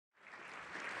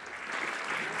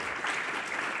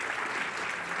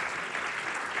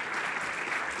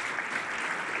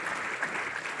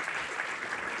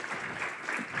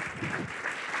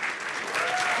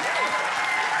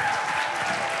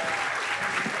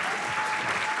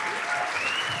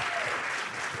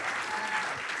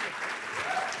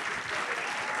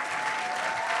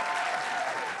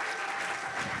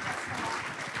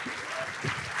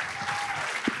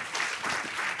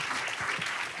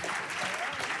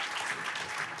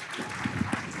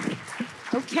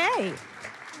Okay.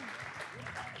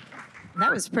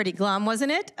 That was pretty glum,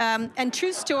 wasn't it? And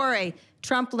true story,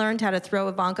 Trump learned how to throw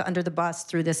Ivanka under the bus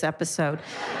through this episode.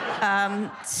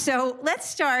 So let's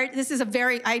start. This is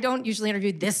I don't usually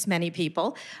interview this many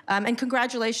people. And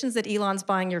congratulations that Elon's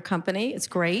buying your company. It's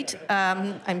great.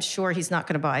 I'm sure he's not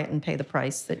going to buy it and pay the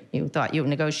price that you thought you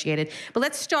negotiated. But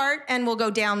let's start, and we'll go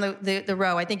down the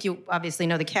row. I think you obviously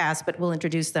know the cast, but we'll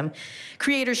introduce them.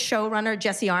 Creator, showrunner,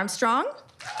 Jesse Armstrong.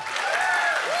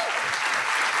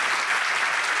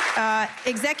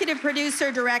 Executive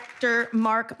producer, director,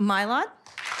 Mark Mylod.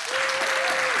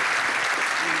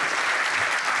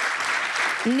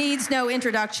 Needs no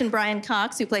introduction, Brian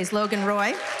Cox, who plays Logan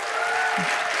Roy.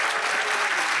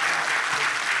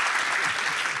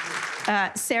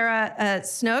 Sarah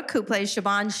Snook, who plays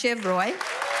Siobhan Shiv Roy.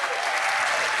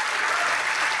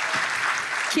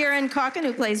 Kieran Calkin,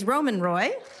 who plays Roman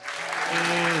Roy.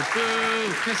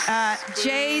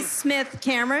 Jay Smith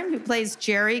Cameron, who plays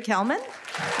Jerry Kelman.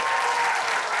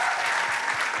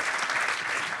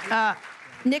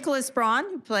 Nicholas Braun,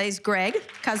 who plays Greg,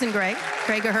 cousin Greg,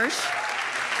 Gregor Hirsch.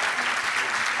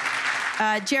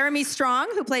 Jeremy Strong,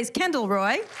 who plays Kendall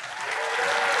Roy.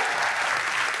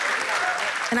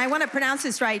 And I want to pronounce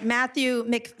this right, Matthew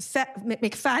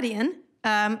McFadden,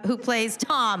 who plays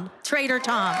Tom, Traitor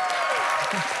Tom.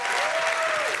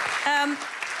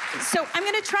 So I'm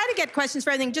going to try to get questions for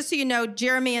everything. Just so you know,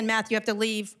 Jeremy and Matthew have to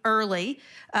leave early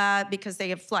because they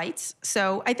have flights.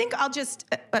 So I think I'll just,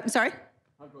 I'm sorry?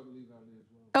 I'd rather leave early as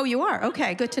well. Oh, you are?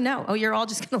 Okay, good to know. Oh, you're all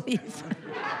just going to leave.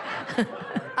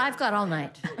 I've got all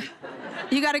night.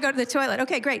 You got to go to the toilet.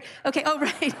 Okay, great. Okay, oh,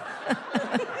 right.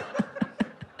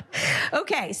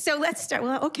 Okay, so let's start.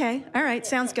 Well, okay, all right,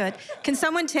 sounds good. Can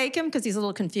someone take him? Because he's a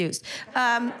little confused.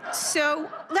 So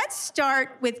let's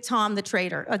start with Tom the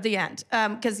traitor at the end,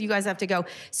 because you guys have to go.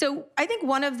 So I think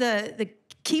one of the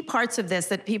key parts of this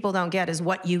that people don't get is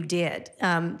what you did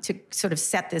to sort of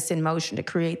set this in motion, to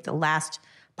create the last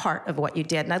part of what you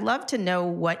did. And I'd love to know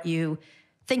what you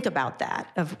think about that,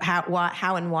 of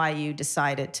how and why you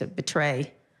decided to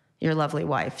betray your lovely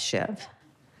wife, Shiv.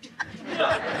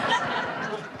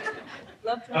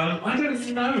 I don't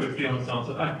know if the honest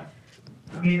answer.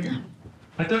 I mean,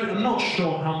 I'm not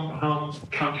sure how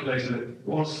calculated it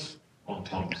was on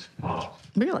Tom's part.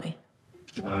 Really?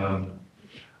 And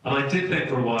I did think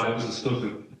for a while it was a sort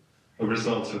of a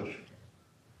result of,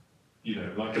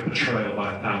 like a betrayal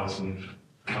by 1,000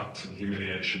 cuts and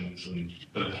humiliations and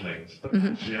earthlings. But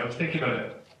actually, I was thinking about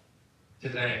it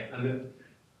today, and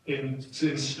in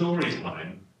story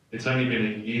time, it's only been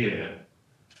a year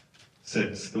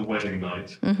since the wedding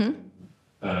night.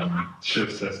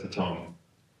 Shiv says to Tom,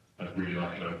 I'd really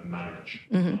like an open marriage.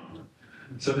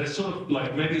 So there's sort of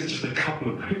like, maybe it's just a couple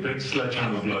of big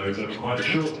sledgehammer blows over quite a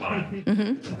short time.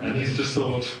 And he's just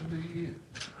thought,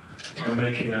 I'm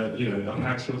making a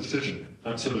practical decision.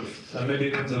 And maybe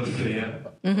it comes out of fear.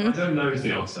 I don't know is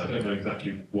the answer. I don't know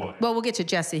exactly why. Well, we'll get to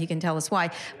Jesse. He can tell us why.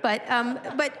 But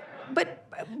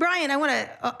Brian, I want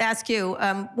to ask you,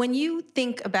 when you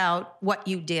think about what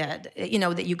you did,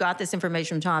 that you got this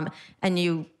information from Tom and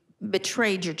you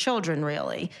betrayed your children,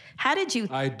 really, how did you...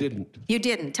 I didn't. You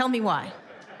didn't. Tell me why.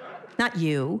 Not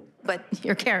you, but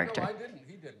your character. No, I didn't.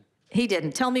 He didn't. He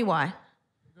didn't. Tell me why.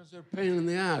 Because they're a pain in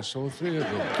the ass, all three of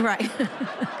them. Right.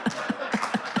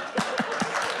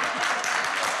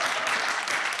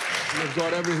 They've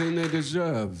got everything they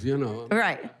deserve,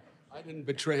 Right. I didn't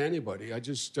betray anybody. I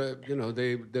just,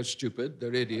 they're stupid,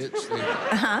 they're idiots.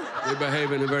 They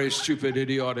behave in a very stupid,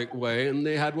 idiotic way, and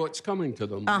they had what's coming to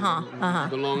them.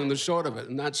 The long and the short of it,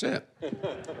 and that's it.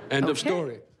 End of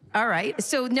story. All right.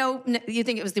 So no, you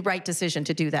think it was the right decision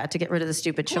to do that, to get rid of the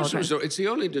stupid children? So it's the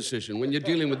only decision. When you're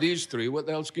dealing with these three, what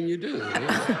else can you do?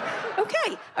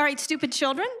 Okay. All right, stupid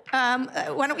children.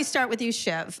 Why don't we start with you,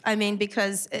 Shiv? I mean,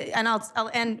 because, and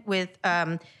I'll end with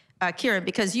Kieran,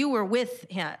 because you were with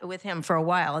him for a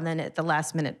while, and then at the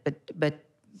last minute, but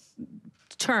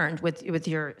turned with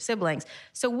your siblings.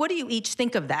 So what do you each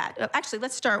think of that? Actually,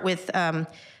 let's start with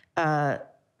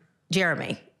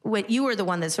Jeremy. You were the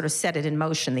one that sort of set it in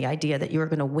motion, the idea that you were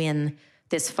going to win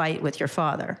this fight with your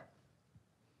father.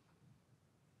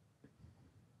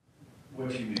 What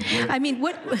do you mean? I mean,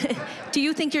 what do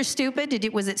you think you're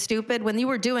stupid? Was it stupid? When you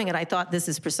were doing it, I thought this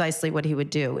is precisely what he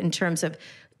would do in terms of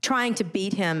trying to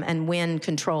beat him and win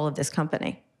control of this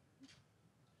company.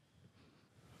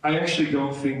 I actually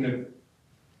don't think that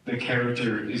the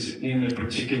character is in a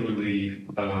particularly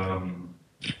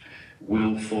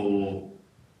willful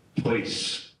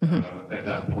place at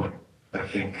that point. I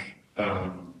think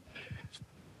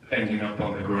ending up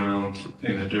on the ground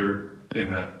in the dirt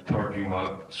in that parking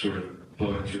lot, sort of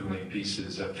blown to a million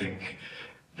pieces, I think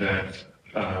that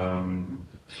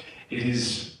it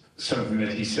is something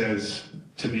that he says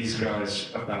to these guys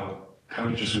about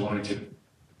kind of just wanting to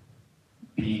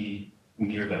be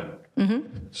near them.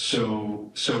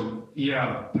 So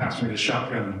yeah, pass me the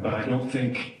shotgun, but I don't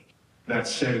think that's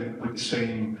said with the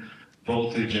same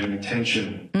voltage and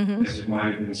intention as it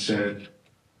might have been said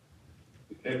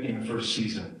in the first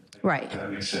season. Right. If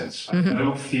that makes sense. I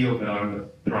don't feel that I'm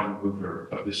the prime mover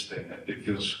of this thing. It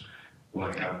feels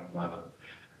like I'm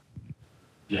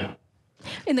yeah.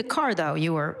 In the car, though,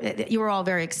 you were all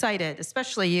very excited,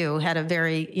 especially you had a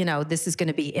very, this is going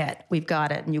to be it. We've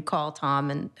got it. And you call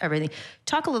Tom and everything.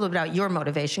 Talk a little bit about your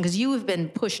motivation, because you have been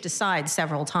pushed aside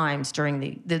several times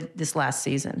during this last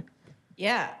season.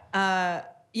 Yeah. I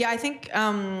think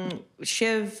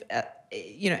Shiv,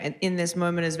 in this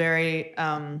moment is very...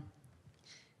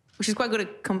 she's quite good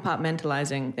at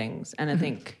compartmentalizing things. And I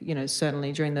think,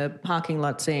 certainly during the parking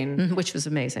lot scene... Which was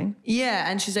amazing. Yeah,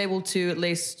 and she's able to at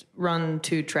least run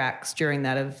 2 tracks during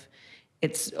that of,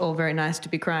 it's all very nice to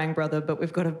be crying, brother, but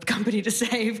we've got a company to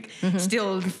save,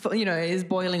 still, is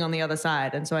boiling on the other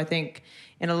side. And so I think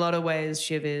in a lot of ways,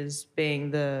 Shiv is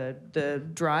being the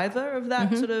driver of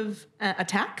that sort of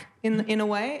attack in a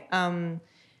way. And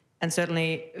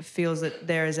certainly feels that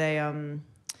there is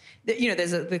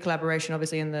there's the collaboration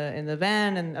obviously in the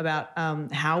van and about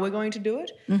how we're going to do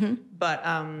it. But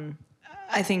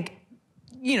I think,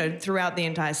 throughout the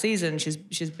entire season,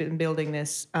 she's been building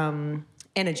this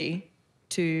energy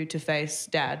to face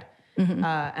Dad.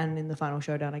 And in the final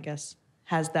showdown, I guess,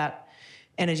 has that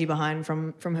energy behind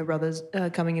from her brothers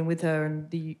coming in with her and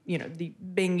the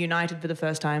being united for the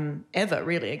first time ever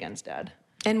really against Dad.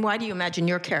 And why do you imagine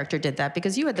your character did that?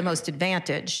 Because you had the most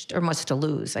advantage, or most to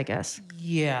lose, I guess.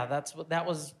 Yeah, that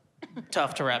was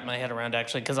tough to wrap my head around,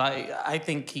 actually, because I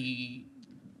think he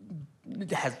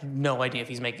has no idea if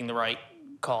he's making the right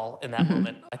call in that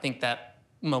moment. I think that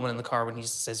moment in the car when he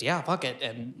says, yeah, fuck it,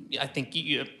 and I think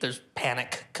there's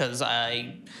panic, because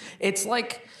it's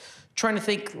like trying to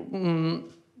think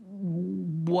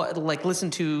listen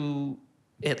to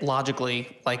it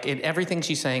logically, everything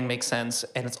she's saying makes sense,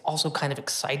 and it's also kind of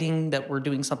exciting that we're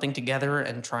doing something together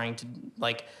and trying to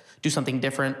do something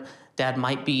different. Dad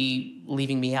might be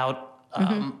leaving me out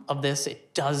of this.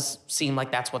 It does seem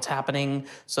like that's what's happening,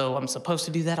 so I'm supposed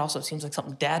to do that. Also, it seems like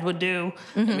something Dad would do,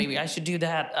 and maybe I should do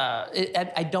that.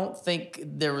 I don't think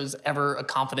there was ever a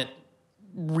confident,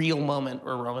 real moment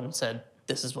where Rowan said,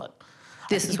 "This is what."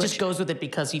 He just goes with it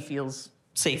because he feels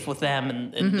safe with them,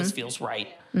 and this feels right.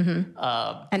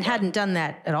 And hadn't done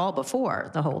that at all before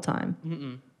the whole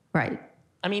time. Right.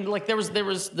 I mean, there was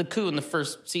the coup in the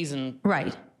first season.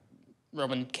 Right.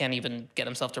 Roman can't even get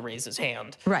himself to raise his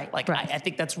hand. Right. I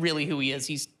think that's really who he is.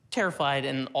 He's terrified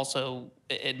and also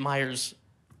admires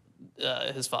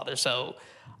his father. So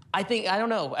I don't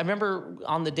know. I remember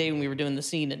on the day when we were doing the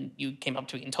scene and you came up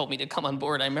to me and told me to come on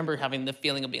board, I remember having the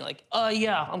feeling of being like, oh,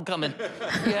 yeah, I'm coming.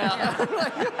 Yeah.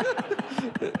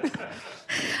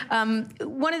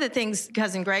 One of the things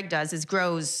Cousin Greg does is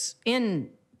grows in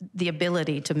the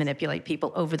ability to manipulate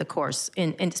people over the course,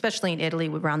 especially in Italy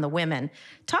around the women.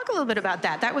 Talk a little bit about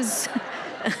that. That was...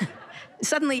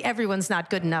 Suddenly everyone's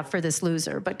not good enough for this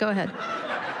loser, but go ahead.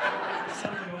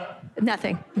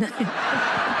 Nothing.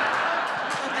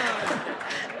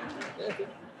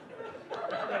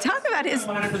 Talk about his...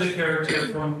 I wanted for the character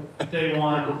from day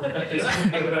one. It's going to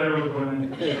get better with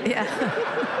women. Yeah.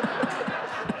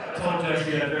 I told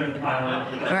Jesse that during the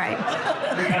pilot. Right.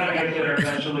 We gotta get there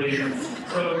eventually.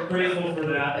 So grateful for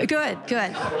that. Good.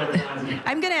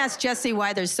 I'm going to ask Jesse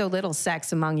why there's so little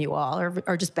sex among you all,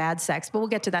 or just bad sex, but we'll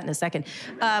get to that in a second.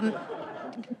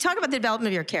 Talk about the development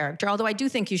of your character, although I do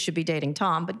think you should be dating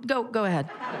Tom, but go ahead.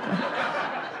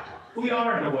 We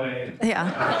are in a way.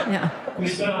 Yeah. We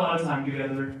spend a lot of time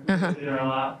together. Dinner a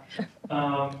lot.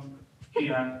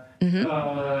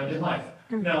 In life.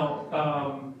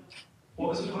 No. What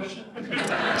was the question?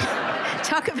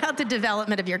 Talk about the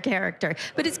development of your character,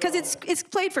 but it's because it's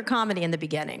played for comedy in the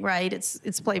beginning, right?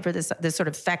 It's played for this sort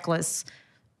of feckless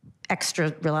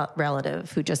extra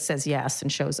relative who just says yes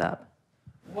and shows up.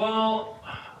 Well,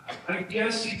 I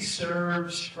guess he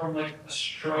serves from a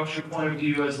structure point of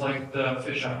view as the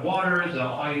fish out of water, the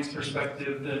audience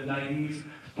perspective, the naive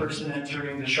person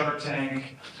entering the Shark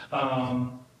Tank.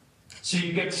 So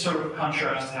you get to sort of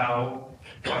contrast how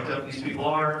fucked up these people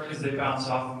are because they bounce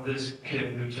off of this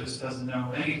kid who just doesn't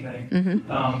know anything.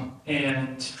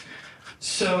 And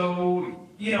so,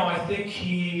 I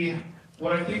think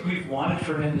what I think we've wanted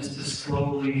for him is to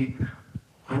slowly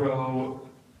grow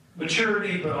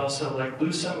maturity, but also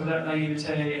lose some of that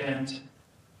naivete. And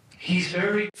he's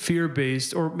very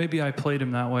fear-based, or maybe I played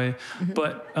him that way,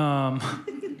 but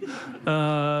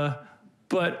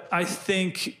But I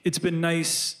think it's been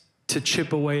nice to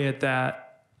chip away at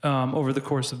that over the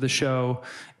course of the show.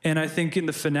 And I think in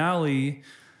the finale,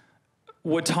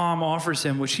 what Tom offers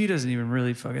him, which he doesn't even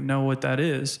really fucking know what that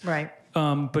is. Right.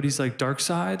 But he's like, dark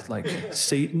side, like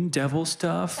Satan, devil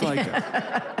stuff, like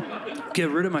get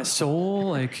rid of my soul,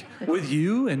 like with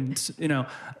you. And, you know,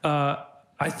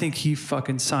 I think he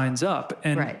fucking signs up.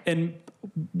 And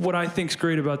what I think's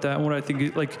great about that, and what I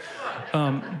think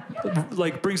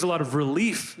like brings a lot of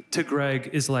relief to Greg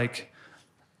is like,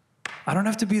 I don't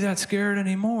have to be that scared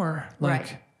anymore.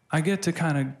 Like I get to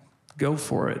kind of go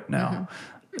for it now.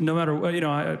 No matter what, you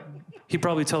know, he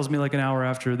probably tells me like an hour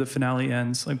after the finale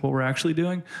ends, like what we're actually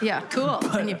doing. Yeah, cool.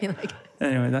 And you'd be like...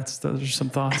 Anyway, those are some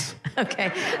thoughts.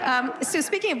 Okay. So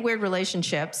speaking of weird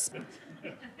relationships...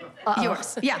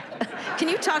 Yours. Yeah. Can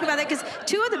you talk about that? Because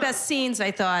two of the best scenes,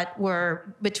 I thought,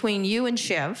 were between you and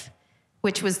Shiv,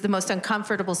 which was the most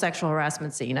uncomfortable sexual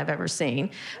harassment scene I've ever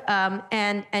seen,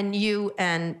 and you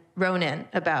and Ronan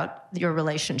about your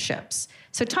relationships.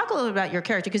 So talk a little bit about your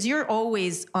character, because you're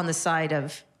always on the side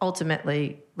of,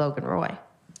 ultimately, Logan Roy.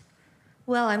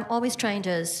 Well, I'm always trying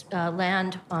to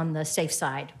land on the safe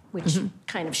side, which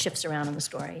kind of shifts around in the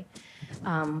story.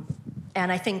 And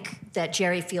I think that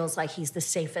Jerry feels like he's the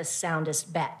safest,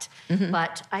 soundest bet.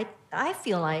 But I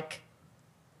feel like,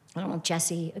 I don't know if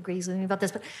Jesse agrees with me about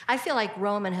this, but I feel like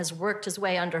Roman has worked his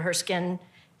way under her skin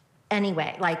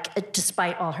anyway, like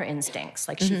despite all her instincts.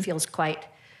 Like she feels quite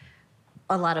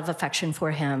a lot of affection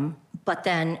for him. But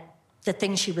then the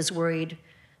thing she was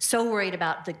so worried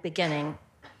about at the beginning,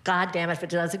 God damn it if it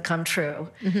doesn't come true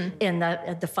in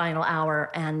the final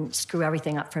hour and screw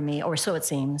everything up for me, or so it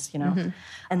seems, you know.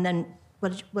 And then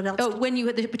what else? Oh, when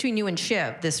between you and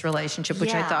Shiv, this relationship,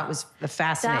 which I thought was a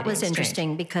fascinating. That was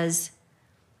interesting because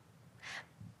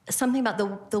something about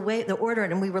the way, the order,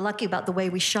 and we were lucky about the way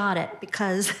we shot it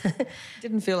because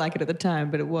Didn't feel like it at the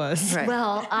time, but it was. Right.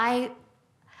 Well,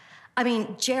 I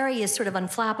mean, Jerry is sort of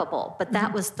unflappable, but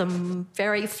that was the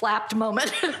very flapped moment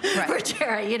for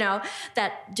Jerry, you know,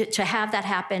 that to have that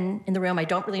happen in the room, I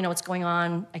don't really know what's going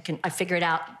on. I figure it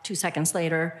out 2 seconds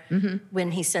later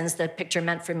when he sends the picture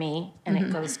meant for me and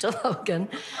it goes to Logan.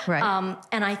 Right.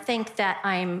 And I think that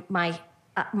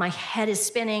my head is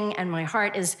spinning and my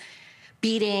heart is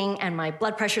beating and my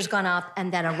blood pressure's gone up,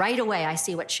 and then right away I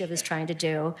see what Shiv is trying to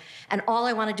do, and all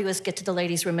I want to do is get to the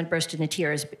ladies' room and burst into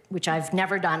tears, which I've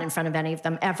never done in front of any of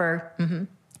them ever.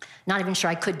 Not even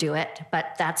sure I could do it,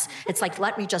 but it's like,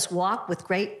 let me just walk with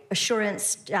great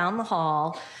assurance down the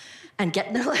hall and get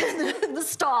in the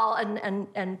stall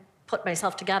and put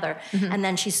myself together. And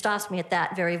then she stops me at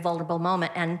that very vulnerable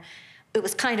moment, and it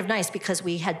was kind of nice because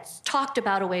we had talked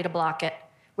about a way to block it,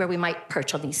 where we might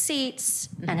perch on these seats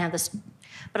and have this.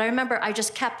 But I remember I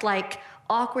just kept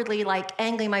awkwardly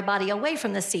angling my body away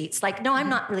from the seats. Like, no, I'm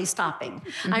not really stopping.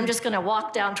 I'm just gonna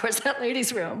walk down towards that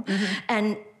ladies' room.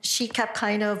 And she kept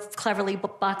kind of cleverly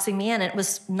boxing me in. It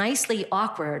was nicely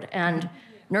awkward and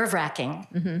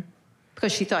nerve-wracking.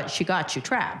 Because she thought she got you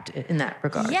trapped in that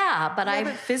regard. Yeah, but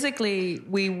But physically,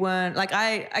 we weren't,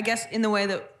 I guess in the way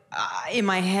that in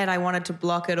my head I wanted to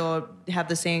block it or have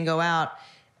the scene go out.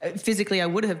 Physically, I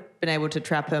would have been able to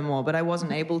trap her more, but I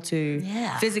wasn't able to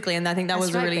physically, and I think that That's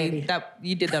was right, really baby. that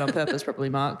you did that on purpose, probably,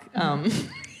 Mark.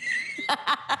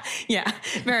 Yeah,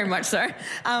 very much so.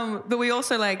 But we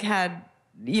also had,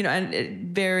 you know, a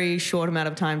very short amount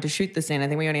of time to shoot the scene. I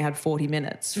think we only had 40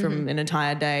 minutes from an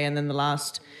entire day, and then the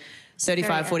last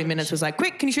 35, 40 minutes was like,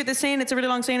 quick, can you shoot this scene? It's a really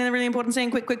long scene and a really important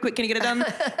scene. Quick, quick, quick, can you get it done?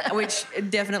 Which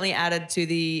definitely added to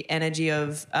the energy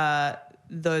of,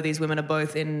 though these women are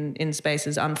both in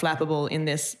spaces unflappable, in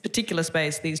this particular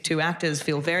space, these two actors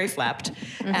feel very flapped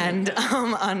and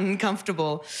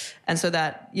uncomfortable. And so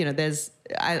that, you know,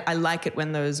 I like it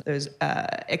when those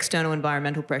external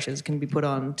environmental pressures can be put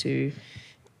on to,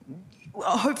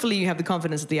 hopefully you have the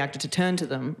confidence of the actor to turn to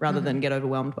them rather than get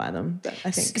overwhelmed by them. But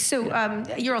I think. So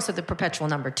you're also the perpetual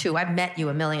number two. I've met you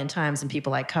a million times in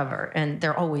people I cover, and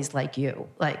they're always like you.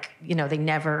 You know, they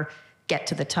never get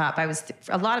to the top.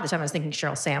 A lot of the time I was thinking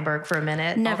Sheryl Sandberg for a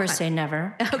minute. never say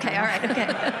never. Okay, all right, okay.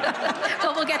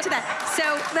 Well, we'll get to that.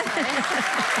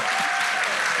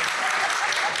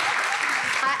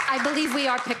 I believe we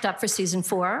are picked up for season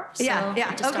 4. So yeah.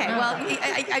 I just don't Okay. know.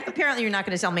 Well, apparently you're not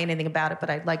going to tell me anything about it, but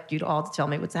I'd like you to all to tell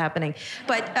me what's happening.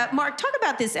 But Mark, talk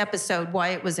about this episode, why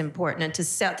it was important, and to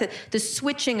the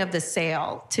switching of the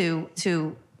sail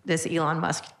to this Elon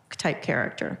Musk type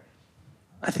character.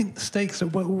 I think the stakes are,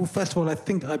 well, first of all, I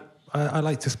think I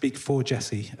like to speak for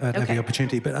Jesse at every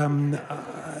opportunity. But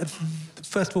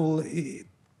first of all,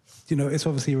 it's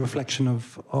obviously a reflection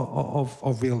of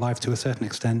real life to a certain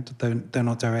extent, though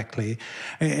not directly.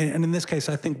 And in this case,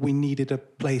 I think we needed a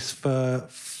place for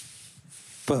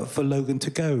Logan to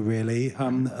go, really,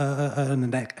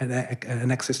 an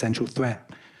existential threat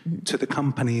to the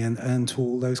company and to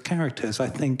all those characters. I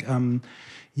think,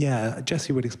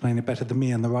 Jesse would explain it better than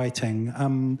me in the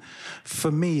writing.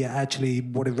 For me, actually,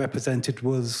 what it represented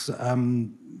was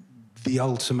the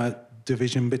ultimate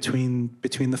division between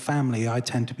the family. I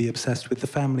tend to be obsessed with the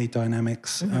family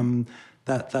dynamics.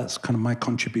 That's kind of my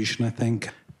contribution, I think,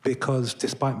 because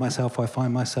despite myself, I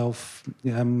find myself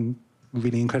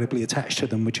really incredibly attached to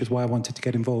them, which is why I wanted to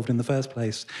get involved in the first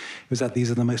place. It was that these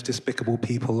are the most despicable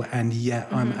people, and yet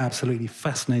I'm absolutely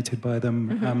fascinated by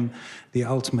them, the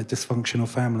ultimate dysfunctional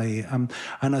family.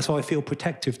 And so I feel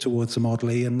protective towards them,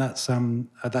 oddly, and that's kind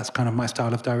of my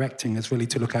style of directing, is really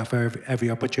to look out for every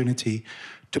opportunity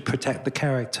to protect the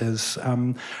characters.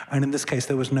 And in this case,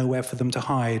 there was nowhere for them to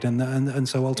hide. And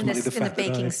so ultimately the fact that...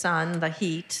 In the baking sun, the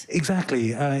heat.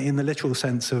 Exactly, in the literal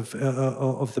sense of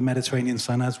the Mediterranean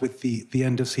sun, as with the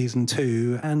end of season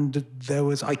 2. And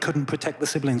I couldn't protect the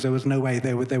siblings. There was no way.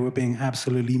 They were being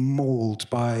absolutely mauled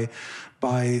by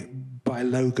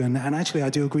Logan. And actually, I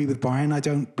do agree with Brian. I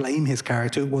don't blame his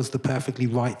character. It was the perfectly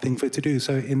right thing for it to do.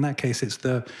 So in that case, it's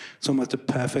almost a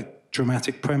perfect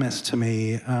dramatic premise to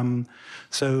me.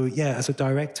 So yeah, as a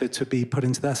director, to be put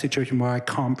into that situation where I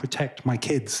can't protect my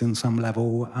kids in some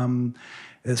level,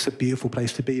 it's a beautiful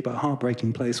place to be, but a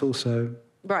heartbreaking place also.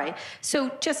 Right.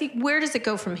 So Jesse, where does it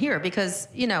go from here? Because,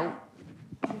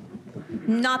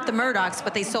 not the Murdochs,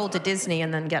 but they sold to Disney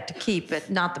and then get to keep it.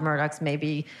 Not the Murdochs,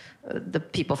 maybe the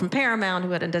people from Paramount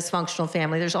who had a dysfunctional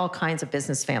family. There's all kinds of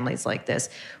business families like this.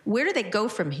 Where do they go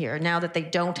from here now that they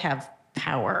don't have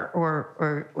power,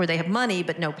 or they have money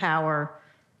but no power?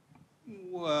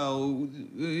 Well,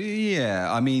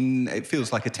 yeah. I mean, it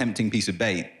feels like a tempting piece of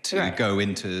bait to go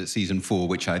into season 4,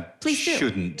 which I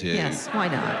shouldn't do. Yes, why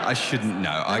not? I shouldn't.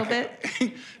 No, a little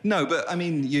bit. No, but I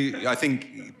mean, I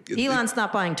think Elon's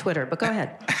not buying Twitter. But go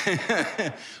ahead.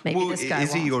 Maybe this guy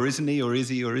is he won't. or isn't he, or is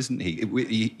he or isn't he?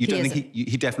 You don't think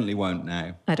he definitely won't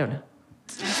now? I don't know.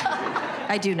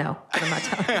 I do know, but I'm not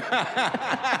telling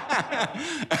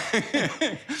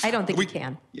you. I don't think he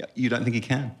can. Yeah, you don't think he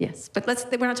can? Yes, but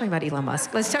we're not talking about Elon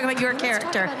Musk. Let's talk about your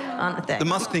character on the thing. The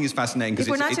Musk thing is fascinating because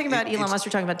we're not talking about Elon Musk.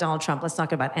 We're talking about Donald Trump. Let's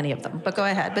talk about any of them. But go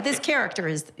ahead. But this character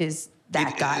is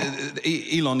that guy.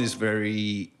 Elon is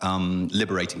very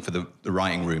liberating for the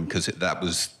writing room, because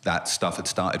that stuff had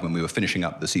started when we were finishing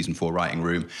up the season 4 writing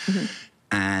room.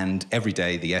 And every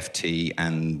day the FT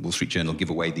and Wall Street Journal give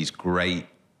away these great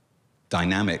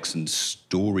dynamics and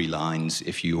storylines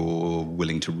if you're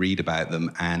willing to read about them,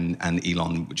 and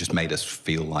Elon just made us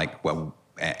feel like, well,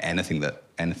 anything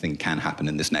can happen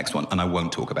in this next one. And I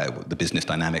won't talk about the business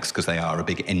dynamics because they are a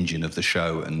big engine of the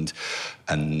show, and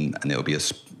it'll be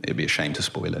a shame to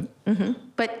spoil it.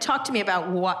 But talk to me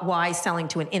about why selling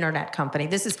to an internet company.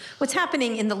 This is what's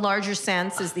happening in the larger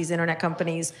sense, is these internet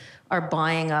companies are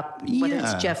buying up, whether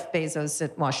it's Jeff Bezos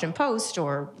at Washington Post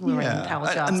or Lorraine Powell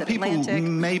Jobs at Atlantic. And people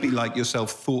maybe like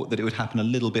yourself thought that it would happen a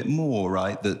little bit more,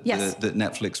 right? That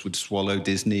Netflix would swallow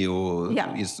Disney,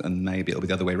 and maybe it'll be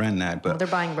the other way around now. But they're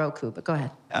buying Roku, but go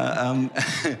ahead.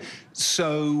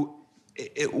 So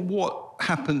what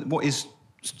happened? What is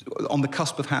on the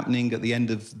cusp of happening at the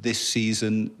end of this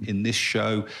season in this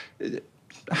show?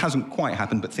 Hasn't quite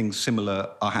happened, but things similar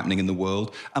are happening in the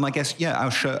world. And I guess,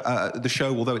 our show, the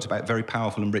show, although it's about very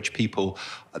powerful and rich people,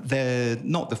 they're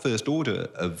not the first order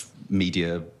of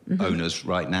media owners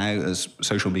right now, as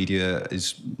social media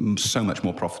is so much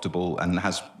more profitable and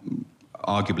has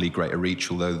arguably greater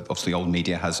reach, although obviously old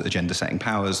media has agenda-setting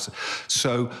powers.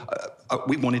 So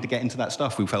we wanted to get into that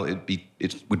stuff. We felt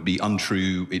it would be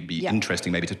untrue. It'd be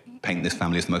interesting maybe to paint this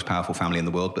family as the most powerful family in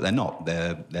the world, but they're not.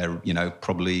 They're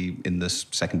probably in the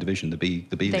second division, the B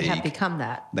League. They have become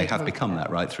that. They have become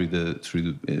that, right, through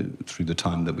the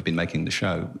time that we've been making the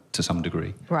show to some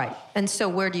degree. Right. And so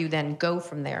where do you then go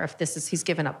from there if he's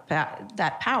given up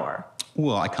that power?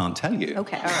 Well, I can't tell you.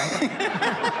 Okay, all right.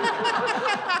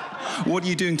 What are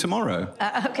you doing tomorrow?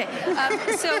 Okay.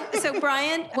 So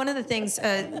Brian, one of the things,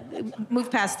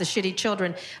 move past the shitty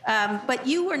children, but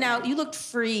you looked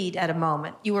freed at a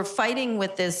moment. You were fighting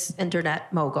with this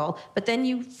internet mogul, but then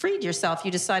you freed yourself.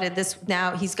 You decided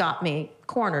now he's got me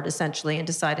cornered, essentially, and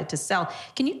decided to sell.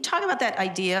 Can you talk about that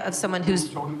idea of someone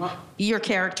who's your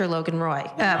character, Logan Roy,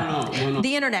 No.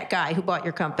 the internet guy who bought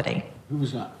your company? Who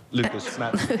was that? Lucas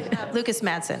Madsen. Lucas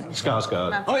Madsen.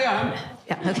 Skarsgård. Oh, yeah.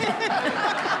 Yeah, okay.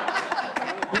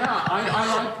 Yeah,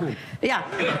 I like him. Yeah.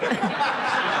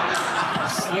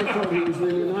 I thought he was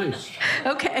really nice.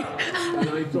 Okay. And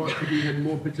I thought that he had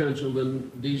more potential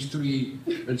than these three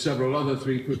and several other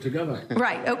three put together.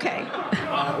 Right, okay.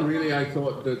 Really, I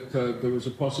thought that there was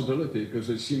a possibility, because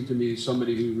it seemed to me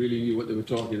somebody who really knew what they were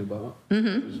talking about.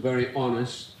 Was very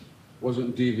honest,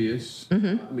 wasn't devious. I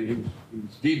mean, he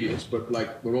was devious, but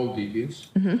like we're all devious.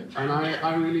 And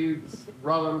I really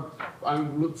I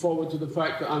look forward to the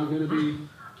fact that I'm going to be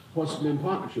possibly in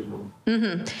partnership with him.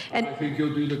 And I think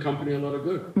he'll do the company a lot of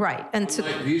good. right, and so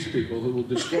Like these people who will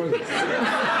destroy them.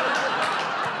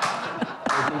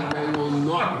 He will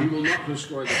not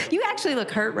destroy them. you actually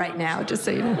look hurt right now, just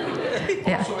so you know.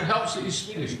 Yeah. So it helps that he's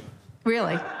Swedish.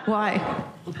 Really? Why?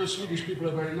 Because Swedish people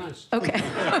are very nice. Okay.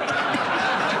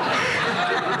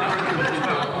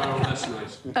 Are less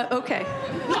nice. Okay.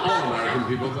 Not all American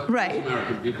people, but Right.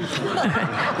 American people. So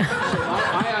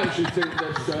I actually think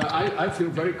that I feel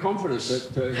very confident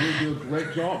that he'll do a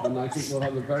great job, and I think we'll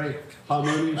have a very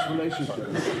harmonious relationship. I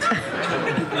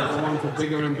think we'll go on for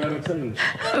bigger and better things.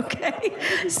 Okay.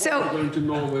 So, Going to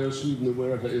Norway or Sweden or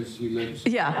wherever it is he lives.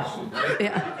 yeah.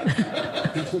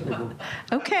 Yeah. Considerable.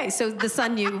 Okay, so the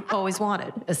son you always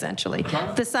wanted, essentially.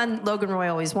 The son Logan Roy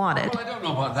always wanted. Well, I don't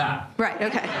know about that. Right,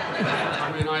 okay.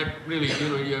 I mean, I really,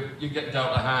 you get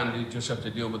dealt a hand, you just have to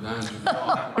deal with the hand. you've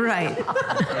got. Right.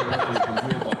 Very little you can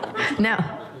do about it. No.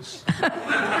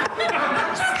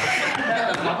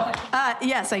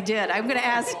 Yes, I did. I'm going to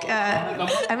ask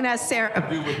Sarah.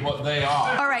 Do with what they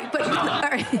are. All right, but all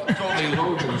right. Totally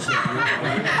Logan's thing,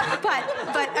 right?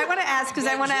 But I want to ask because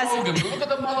I want to ask. Logan, look at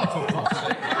the mother, for fuck's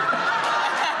sake.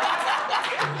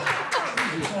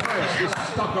 This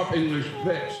stuck-up English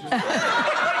bitch.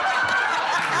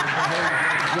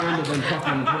 Grander than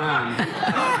fucking grand.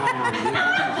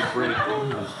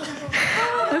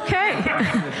 Okay.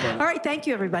 All right. Thank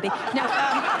you, everybody. No.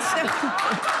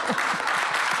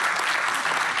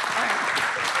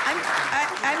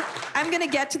 I'm going to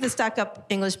get to the stuck-up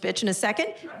English bitch in a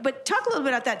second, but talk a little bit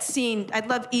about that scene. I'd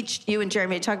love you and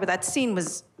Jeremy to talk about that scene.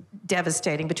 Was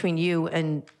devastating between you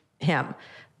and him,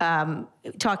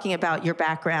 talking about your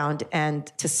background and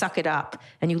to suck it up,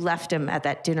 and you left him at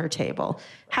that dinner table.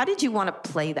 How did you want to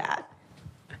play that?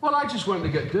 Well, I just went to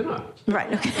get dinner.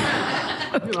 Right, okay.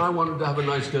 You know, I wanted to have a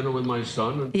nice dinner with my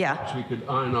son, and Yeah. perhaps we could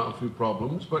iron out a few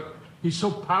problems, but he's so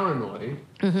paranoid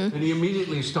that he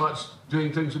immediately starts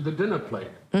doing things with the dinner plate.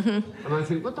 And I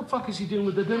think, what the fuck is he doing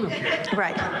with the dinner plate?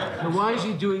 Right. And why is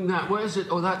he doing that? Where is it?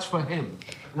 Oh, that's for him.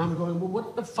 And I'm going, well,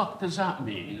 what the fuck does that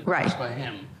mean? Right. It's for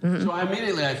him. So I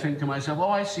think to myself, oh,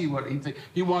 I see what he thinks.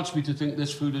 He wants me to think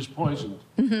this food is poisoned.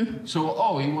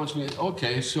 So, he wants me,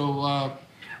 okay, so,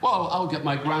 well, I'll get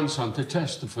my grandson to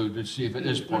test the food to see if it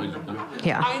is poisoned.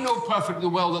 Yeah. I know perfectly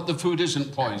well that the food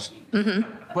isn't poisoned.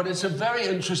 But it's a very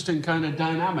interesting kind of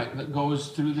dynamic that goes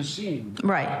through the scene.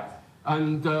 Right.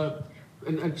 And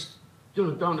it's,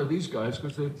 down to these guys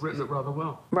because they've written it rather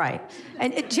well. Right.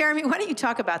 And Jeremy, why don't you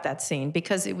talk about that scene?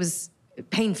 Because it was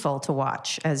painful to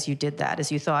watch as you did that,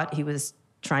 as you thought he was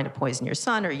trying to poison your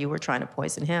son or you were trying to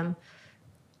poison him.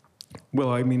 Well,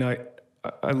 I mean,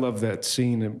 I love that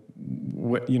scene. And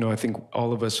what, I think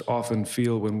all of us often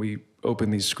feel when we open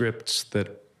these scripts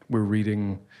that we're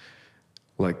reading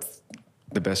like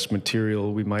the best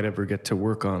material we might ever get to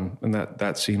work on. And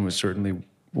that scene was certainly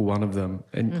one of them.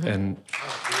 And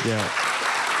yeah.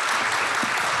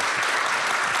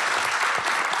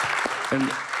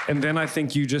 And then I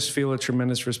think you just feel a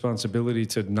tremendous responsibility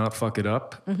to not fuck it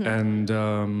up.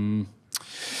 And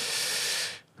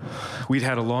we'd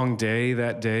had a long day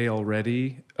that day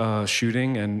already,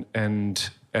 shooting, and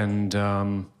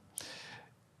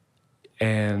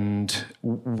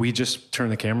we just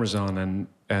turned the cameras on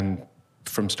and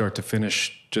from start to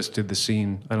finish just did the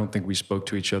scene. I don't think we spoke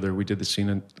to each other. We did the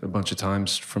scene a bunch of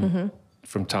times from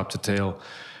top to tail,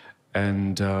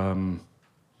 and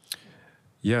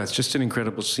yeah, it's just an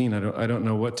incredible scene. I don't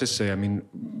know what to say. I mean,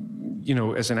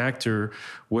 as an actor,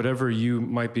 whatever you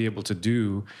might be able to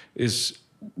do is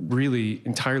really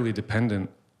entirely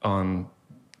dependent on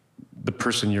the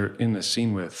person you're in the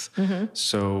scene with.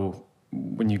 So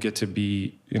when you get to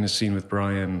be in a scene with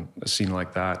Brian, a scene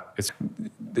like that,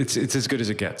 it's as good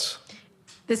as it gets.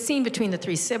 The scene between the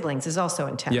three siblings is also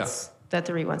intense. Yeah. The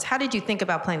three ones. How did you think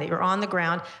about playing that? You're on the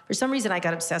ground. For some reason, I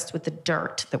got obsessed with the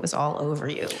dirt that was all over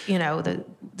you.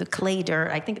 The clay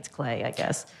dirt. I think it's clay, I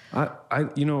guess. I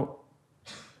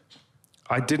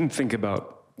didn't think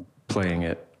about playing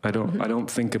it. I don't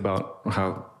think about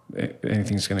how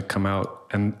anything's going to come out.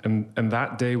 And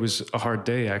that day was a hard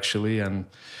day, actually. And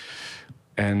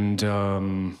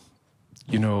I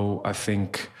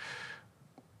think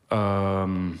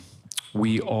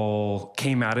we all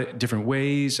came at it different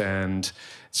ways, and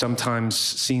sometimes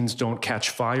scenes don't catch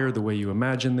fire the way you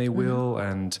imagine they will.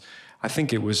 And I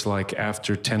think it was like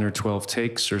after 10 or 12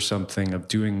 takes or something of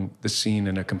doing the scene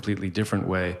in a completely different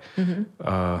way,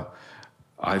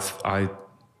 I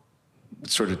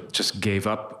sort of just gave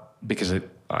up because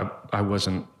I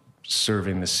wasn't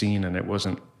serving the scene and it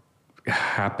wasn't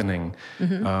happening,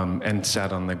 and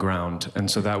sat on the ground. And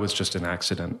so that was just an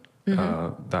accident.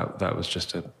 That was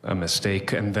just a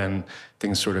mistake. And then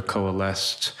things sort of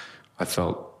coalesced, I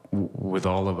felt, with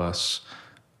all of us.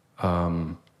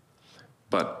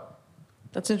 But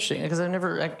that's interesting because I've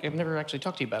never actually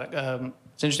talked to you about it.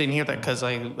 It's interesting to hear that because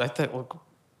I thought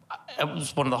it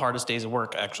was one of the hardest days of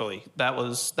work. Actually, that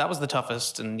was the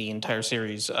toughest in the entire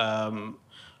series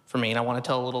for me. And I want to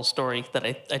tell a little story that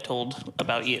I told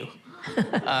about you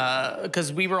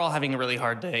because we were all having a really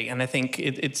hard day, and I think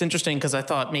it's interesting because I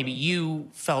thought maybe you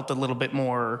felt a little bit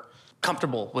more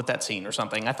comfortable with that scene or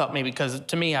something. I thought maybe because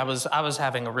to me I was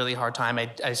having a really hard time.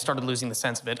 I started losing the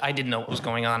sense of it. I didn't know what was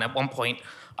going on. At one point,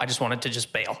 I just wanted to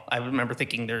just bail. I remember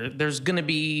thinking there's gonna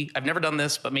be, I've never done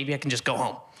this, but maybe I can just go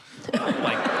home.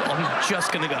 Like, I'm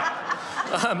just gonna go.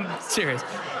 Serious.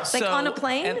 Like on a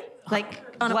plane? Like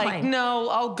on a plane? No,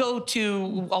 I'll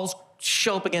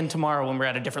show up again tomorrow when we're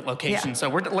at a different location. Yeah. So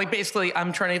we're like, basically,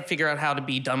 I'm trying to figure out how to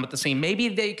be done with the scene. Maybe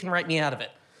they can write me out of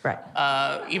it. Right.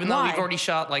 Even though we've already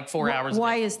shot like 4 hours.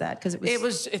 Why is that? Because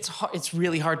it's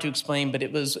really hard to explain, but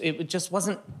it just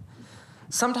wasn't.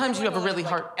 Sometimes you have a really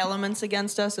hard elements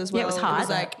against us as well. Yeah, it was hot. It was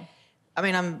like, I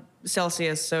mean, I'm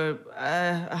Celsius, so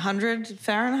 100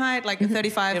 Fahrenheit, like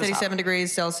 35, 37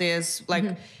 degrees Celsius,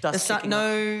 like the sun,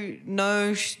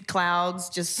 no clouds,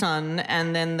 just sun,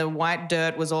 and then the white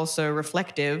dirt was also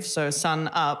reflective, so sun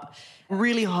up.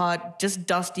 Really hot, just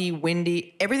dusty,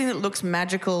 windy. Everything that looks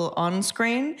magical on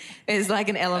screen is like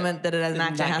an element that an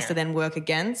actor has to then work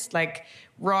against, like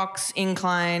rocks,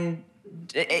 incline.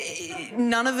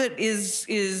 None of it is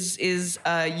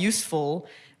useful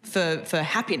for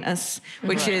happiness,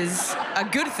 which is a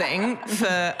good thing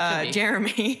for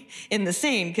Jeremy in the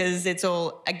scene because it's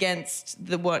all against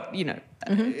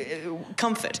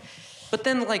comfort. But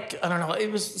then, like, I don't know,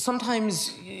 it was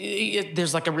sometimes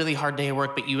there's like a really hard day of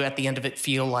work, but you at the end of it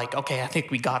feel like, okay, I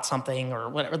think we got something or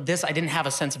whatever. This, I didn't have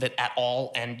a sense of it at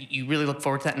all, and you really look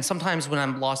forward to that. And sometimes when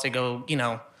I'm lost, I go,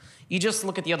 you just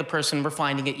look at the other person, we're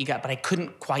finding it, but I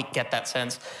couldn't quite get that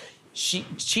sense.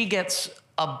 She gets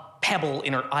a pebble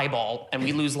in her eyeball, and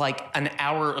we lose like an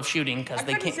hour of shooting because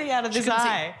they can't see out of this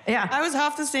eye. Yeah, I was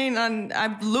half the scene, and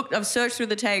I've searched through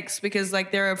the takes because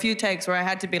like there are a few takes where I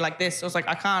had to be like this. I was like,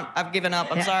 I can't. I've given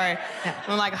up. I'm sorry. Yeah.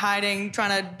 I'm like hiding,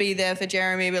 trying to be there for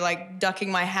Jeremy, but like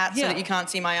ducking my hat so that you can't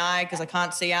see my eye because I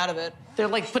can't see out of it. They're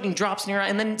like putting drops in your eye,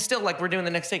 and then still like we're doing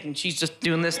the next take, and she's just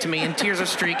doing this to me, and tears are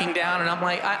streaking down, and I'm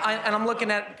like, and I'm looking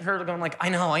at her going like, I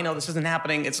know, this isn't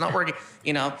happening, it's not working,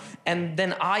 And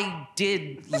then I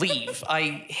did leave.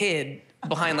 I hid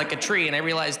behind like a tree, and I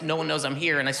realized no one knows I'm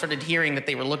here, and I started hearing that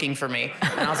they were looking for me,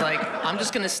 and I was like, I'm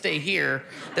just gonna stay here.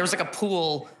 There was like a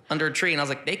pool under a tree, and I was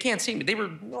like, they can't see me. They were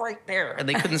right there, and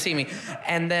they couldn't see me.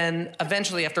 And then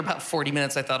eventually, after about 40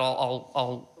 minutes, I thought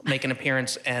I'll make an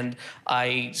appearance, and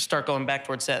I start going back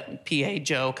towards set. And PA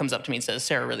Joe comes up to me and says,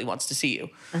 Sarah really wants to see you.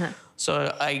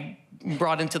 So I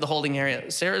brought into the holding area.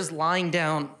 Sarah's lying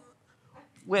down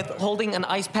holding an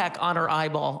ice pack on her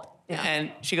eyeball,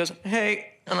 and she goes, hey,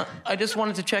 I just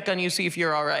wanted to check on you, see if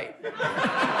you're all right.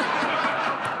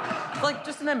 Like,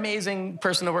 just an amazing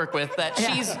person to work with that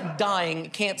she's dying,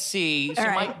 can't see, she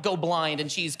might go blind,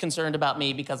 and she's concerned about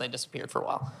me because I disappeared for a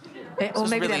while. Well,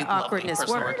 maybe really that awkwardness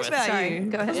works. Sorry,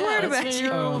 go ahead. Yeah,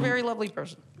 you're a very lovely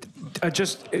person.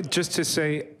 Just to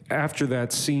say, after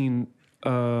that scene,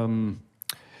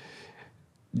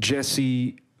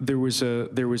 Jesse, there was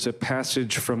a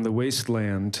passage from The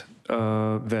Wasteland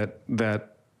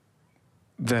that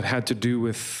had to do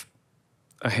with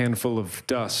a handful of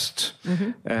dust,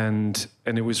 and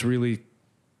it was really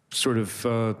sort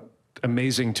of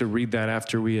amazing to read that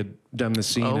after we had done the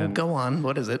scene. Oh, go on.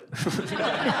 What is it?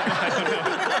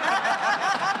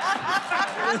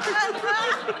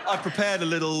 I prepared a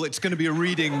little. It's going to be a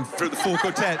reading for the four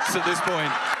quartets at this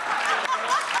point.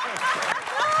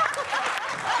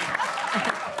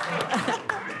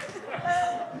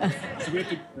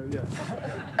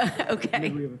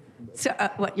 Okay. So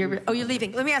what? You're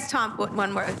leaving. Let me ask Tom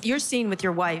one more. Your scene with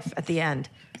your wife at the end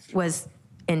was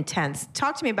intense.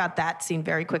 Talk to me about that scene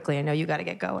very quickly. I know you got to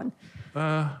get going.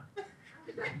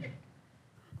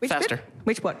 Faster.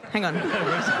 Which one? Hang on.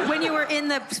 When you were in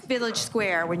the village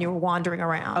square, when you were wandering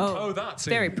around. Oh, that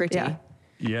scene. Very pretty.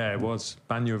 Yeah, it was.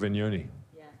 Bagno Vignoni.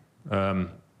 Yeah.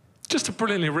 just a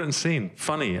brilliantly written scene,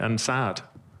 funny and sad,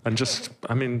 and just,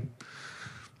 I mean,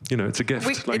 you know, it's a gift.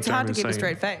 It's hard to keep a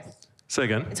straight face. Say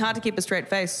again? It's hard to keep a straight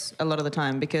face a lot of the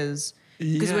time because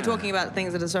we're talking about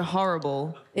things that are so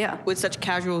horrible with such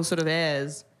casual sort of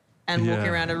airs and walking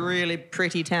around a really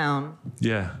pretty town.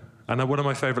 Yeah. And one of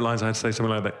my favorite lines, I'd say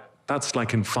something like that, that's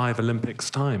like in 5 Olympics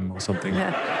time or something.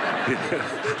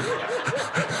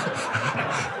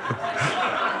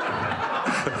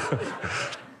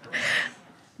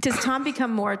 Does Tom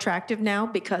become more attractive now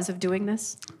because of doing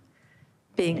this?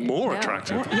 Being more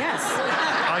attractive? Yes.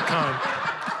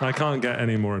 I can't get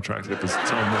any more attractive as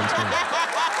Tom went on. All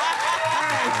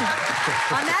right.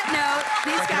 On that note,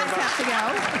 these guys have to go.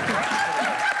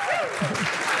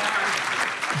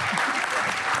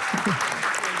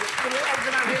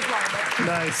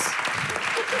 Nice.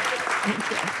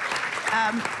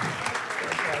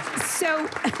 So,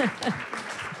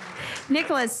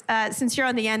 Nicholas, since you're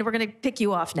on the end, we're going to pick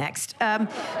you off next.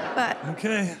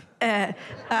 Okay.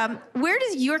 Where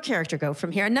does your character go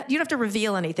from here? You don't have to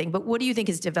reveal anything, but what do you think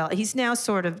is developed? He's now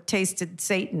sort of tasted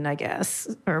Satan, I guess,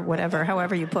 or whatever,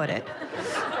 however you put it.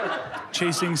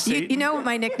 Chasing Satan. You know what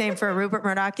my nickname for Rupert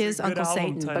Murdoch is? Uncle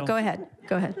Satan. Title. But go ahead.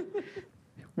 Go ahead.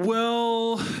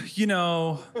 Well, you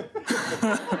know,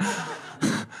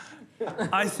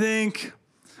 I think...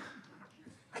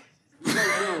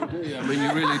 I mean,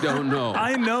 you really don't know.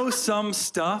 I know some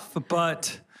stuff,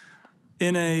 but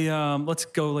in a, let's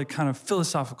go like kind of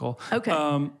philosophical. Okay.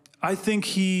 I think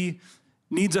he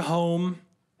needs a home.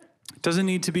 Doesn't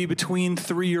need to be between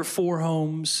 3 or 4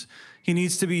 homes. He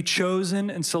needs to be chosen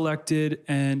and selected,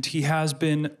 and he has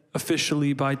been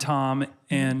officially by Tom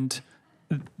and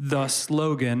thus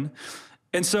Logan.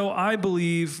 And so I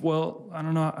believe, well, I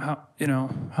don't know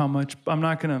how much,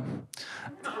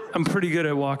 I'm pretty good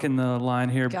at walking the line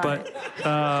here, but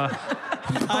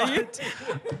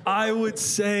I would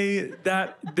say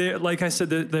that there, like I said,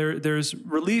 there's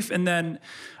relief. And then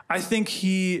I think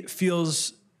he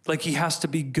feels like he has to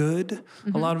be good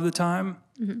a lot of the time,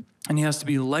 and he has to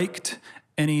be liked,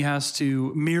 and he has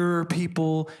to mirror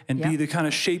people and be the kind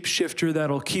of shapeshifter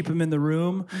that'll keep him in the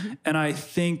room. And I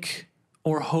think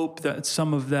or hope that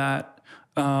some of that,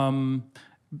 that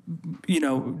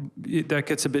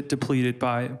gets a bit depleted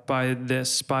by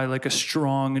like a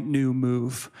strong new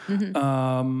move.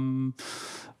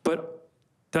 But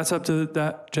that's up to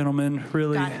that gentleman,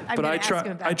 really. But I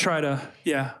try to.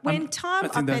 When Tom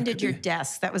upended your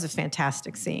desk, that was a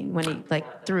fantastic scene. When he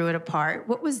like threw it apart,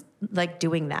 what was like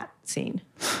doing that scene?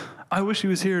 I wish he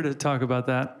was here to talk about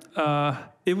that.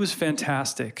 It was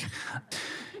fantastic.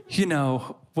 You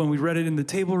know, when we read it in the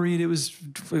table read, it was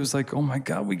like, oh my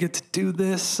God, we get to do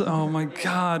this. Oh my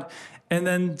God. And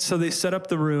then, so they set up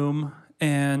the room,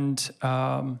 and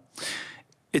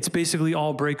it's basically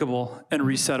all breakable and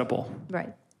resettable.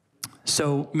 Right.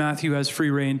 So Matthew has free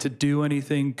reign to do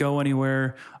anything, go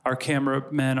anywhere. Our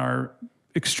cameramen are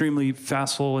extremely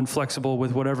facile and flexible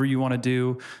with whatever you want to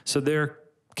do. So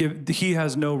he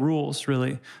has no rules,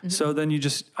 really. So then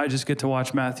I just get to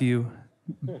watch Matthew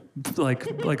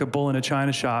like a bull in a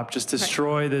china shop, just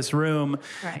destroy this room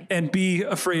and be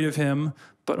afraid of him.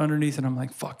 But underneath it, I'm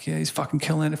like, fuck yeah, he's fucking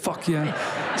killing it. Fuck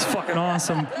yeah, he's fucking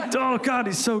awesome. Oh God,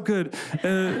 he's so good.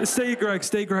 Stay Greg,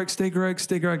 stay Greg, stay Greg,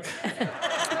 stay Greg.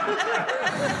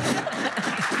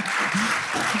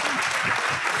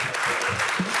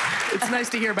 It's nice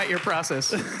to hear about your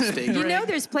process. You know,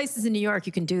 there's places in New York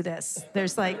you can do this.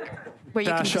 There's like where you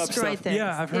can destroy things.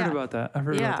 Yeah, I've heard about that.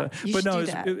 But no,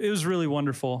 it was really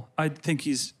wonderful. I think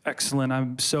he's excellent.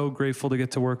 I'm so grateful to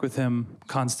get to work with him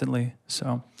constantly.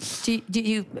 So, do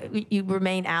you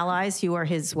remain allies? You are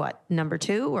his number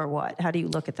 2 or what? How do you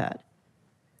look at that?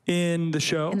 In the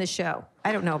show? In the show.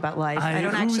 I don't know about life. I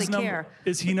don't actually care.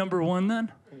 Is he number 1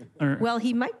 then? Or? Well,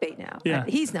 he might be now. Yeah.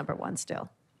 He's number 1 still.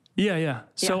 Yeah.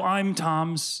 So I'm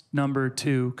Tom's number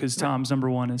 2 because Tom's number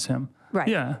 1 is him. Right.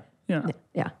 Yeah.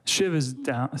 Shiv is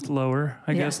lower,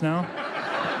 I guess now.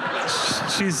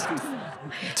 She's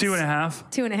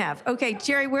 2.5. 2.5. Okay,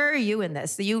 Jerry, where are you in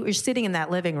this? You were sitting in that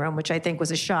living room, which I think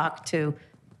was a shock to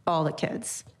all the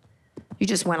kids. You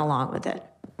just went along with it.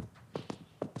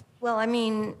 Well, I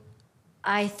mean,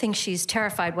 I think she's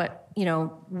terrified where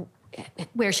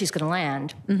she's going to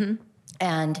land.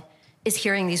 And is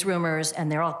hearing these rumors,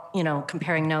 and they're all,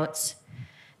 comparing notes.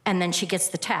 And then she gets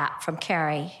the tap from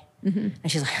Carrie. And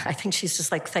she's like, I think she's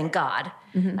just like, thank God,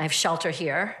 I have shelter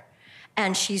here.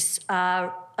 And she's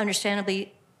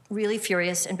understandably really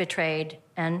furious and betrayed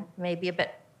and maybe a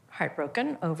bit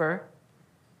heartbroken over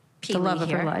Pee-wee the love of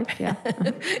her life, yeah.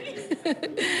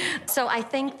 So I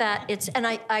think that and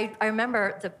I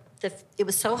remember it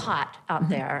was so hot out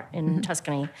there in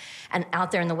Tuscany and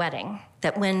out there in the wedding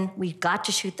that when we got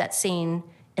to shoot that scene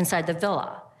inside the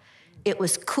villa, it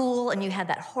was cool, and you had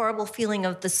that horrible feeling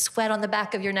of the sweat on the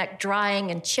back of your neck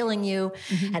drying and chilling you,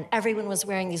 and everyone was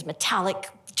wearing these metallic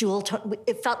jewel tone.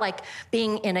 It felt like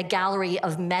being in a gallery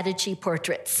of Medici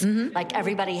portraits. Like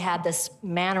everybody had this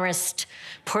Mannerist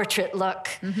portrait look,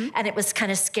 and it was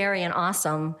kind of scary and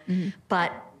awesome.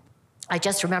 But I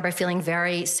just remember feeling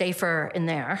very safer in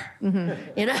there,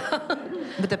 you know?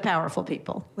 With the powerful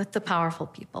people. With the powerful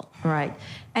people. Right.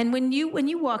 And when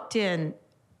you walked in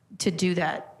to do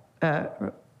that,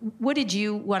 what did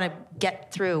you want to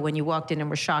get through when you walked in and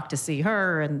were shocked to see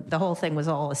her, and the whole thing was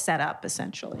all a setup,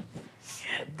 essentially?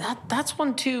 That's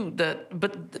one too,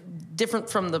 but different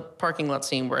from the parking lot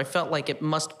scene where I felt like it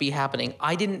must be happening.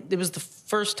 It was the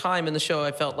first time in the show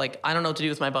I felt like, I don't know what to do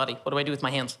with my body. What do I do with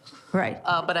my hands? Right.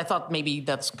 But I thought maybe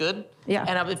that's good. Yeah.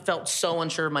 And I felt so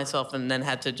unsure of myself, and then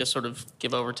had to just sort of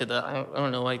give over to I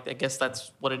don't know, I guess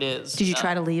that's what it is. Did you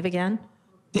try to leave again?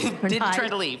 Didn't try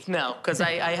to leave, no, because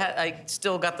I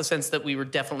still got the sense that we were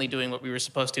definitely doing what we were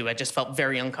supposed to. I just felt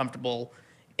very uncomfortable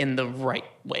in the right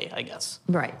way, I guess.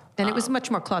 Right. And it was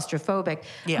much more claustrophobic.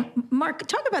 Yeah. Mark,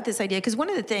 talk about this idea, because one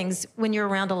of the things when you're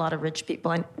around a lot of rich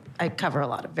people, and I cover a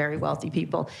lot of very wealthy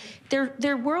people,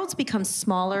 their worlds become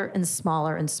smaller and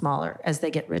smaller and smaller as they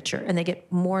get richer, and they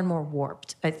get more and more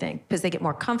warped, I think, because they get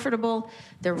more comfortable,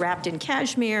 they're wrapped in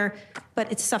cashmere,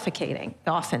 but it's suffocating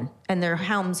often, and their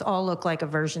homes all look like a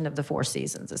version of the Four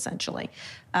Seasons, essentially.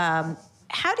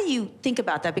 How do you think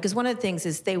about that? Because one of the things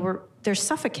is they're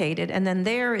suffocated, and then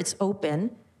there it's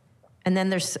open, and then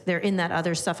they're in that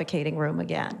other suffocating room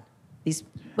again.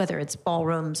 Whether it's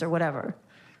ballrooms or whatever.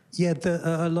 Yeah,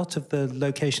 a lot of the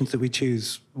locations that we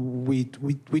choose, we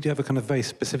do have a kind of very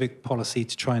specific policy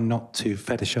to try not to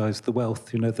fetishize the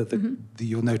wealth. You know,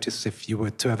 you'll notice if you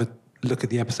were to ever look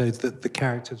at the episodes that the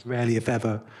characters rarely, if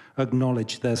ever,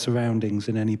 acknowledge their surroundings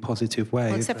in any positive way.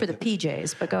 Well, except for the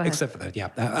PJs, but go ahead. Except for that, yeah.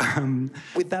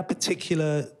 With that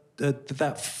particular, kind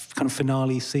of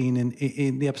finale scene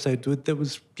in the episode that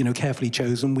was, carefully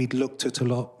chosen, we'd looked at a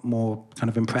lot more kind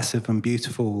of impressive and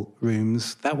beautiful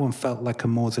rooms. That one felt like a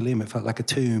mausoleum. It felt like a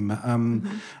tomb.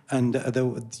 And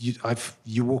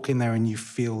you walk in there and you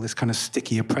feel this kind of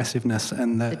sticky oppressiveness.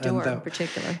 And the door in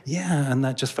particular. Yeah, and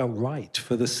that just felt right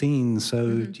for the scene.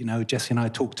 So, Jesse and I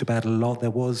talked about it a lot. There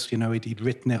was, he'd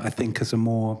written it, I think, as a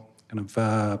more kind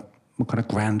of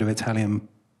grander Italian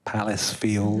palace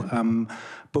feel.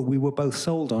 But we were both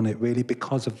sold on it, really,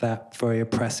 because of that very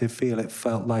oppressive feel. It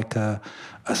felt like a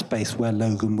space where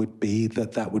Logan would be,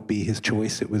 that would be his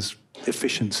choice. It was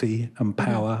efficiency and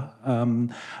power,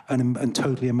 and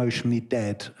totally emotionally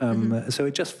dead. So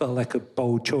it just felt like a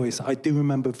bold choice. I do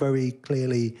remember very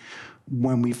clearly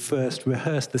when we first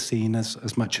rehearsed the scene,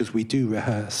 as much as we do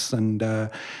rehearse, and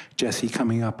Jesse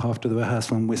coming up after the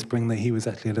rehearsal and whispering that he was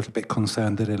actually a little bit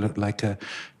concerned that it looked like a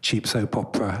cheap soap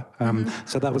opera.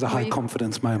 So that was a high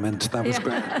confidence moment. That was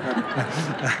great.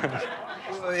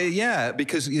 Yeah,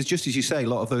 because it's just as you say, a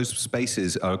lot of those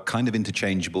spaces are kind of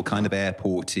interchangeable, kind of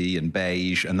airporty and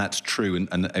beige, and that's true.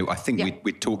 And I think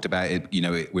we talked about it.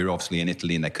 We're obviously in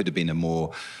Italy, and there could have been a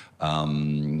more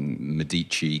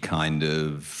Medici kind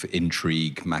of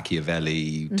intrigue,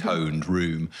 Machiavelli toned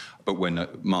room. But when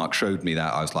Mark showed me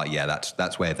that, I was like, yeah,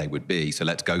 that's where they would be. So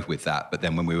let's go with that. But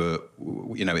then when we were,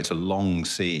 it's a long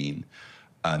scene,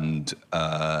 and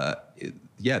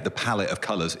the palette of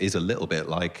colours is a little bit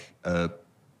like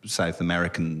South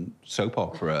American soap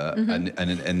opera,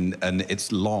 and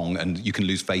it's long, and you can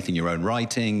lose faith in your own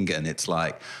writing, and it's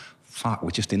like, fuck, we're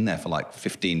just in there for like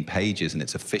 15 pages, and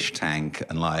it's a fish tank,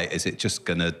 and like, is it just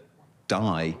gonna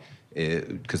die?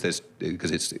 Because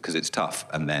it's tough,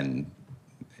 and then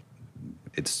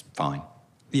it's fine.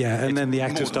 Yeah, and it's then the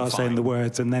actor starts saying the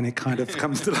words, and then it kind of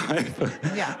comes to life.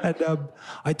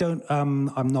 And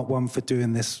I'm not one for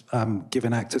doing this,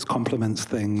 giving actors compliments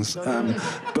things,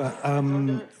 but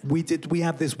we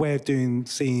have this way of doing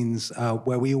scenes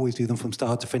where we always do them from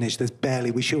start to finish.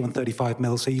 We shoot on 35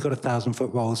 mil, so you've got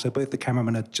 1,000-foot rolls, so both the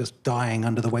cameramen are just dying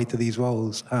under the weight of these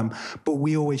rolls. But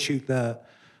we always shoot the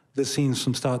scenes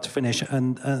from start to finish,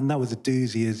 and that was a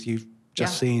doozy, as you've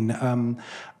just seen.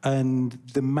 And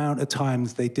the amount of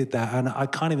times they did that, and I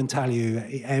can't even tell you,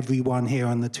 everyone here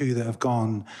on the two that have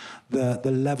gone, the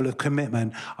level of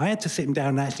commitment. I had to sit him down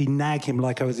and actually nag him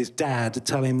like I was his dad to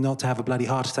tell him not to have a bloody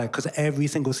heart attack, because every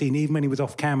single scene, even when he was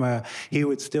off camera, he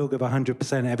would still give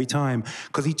 100% every time,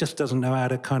 because he just doesn't know how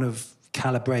to kind of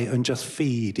calibrate and just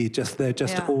feed. They're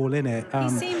just all in it.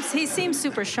 He seems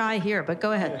super shy here, but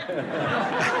go ahead.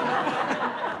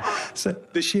 So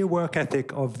the sheer work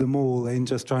ethic of them all in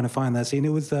just trying to find that scene, it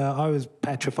was I was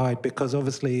petrified because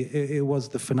obviously it was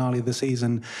the finale of the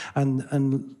season,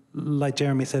 and like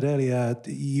Jeremy said earlier,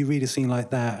 you read a scene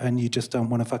like that and you just don't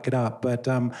want to fuck it up. But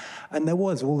and there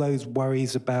was all those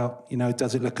worries about, you know,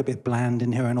 does it look a bit bland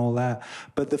in here and all that.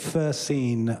 But the first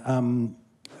scene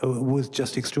was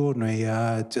just extraordinary.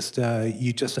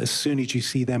 You just, as soon as you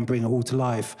see them bring it all to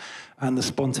life, and the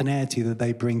spontaneity that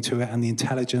they bring to it, and the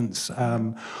intelligence,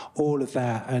 all of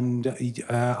that, and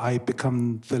I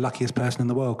become the luckiest person in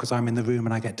the world because I'm in the room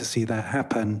and I get to see that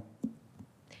happen.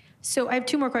 So I have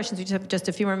 2 more questions. We just have just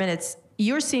a few more minutes.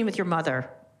 Your scene with your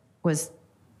mother was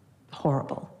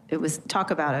horrible. It was, talk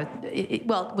about it.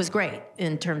 Well, it was great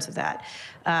in terms of that.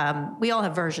 We all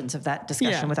have versions of that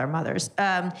discussion with our mothers.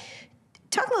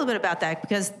 Talk a little bit about that,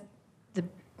 because the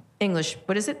English,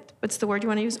 what is it? What's the word you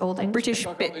want to use? Old English? British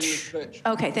bitch.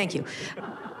 Okay, thank you.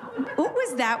 What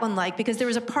was that one like? Because there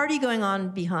was a party going on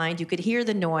behind. You could hear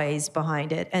the noise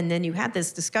behind it. And then you had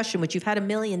this discussion, which you've had a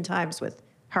million times with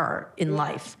her in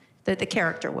life, that the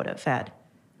character would have had.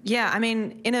 Yeah, I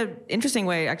mean, in an interesting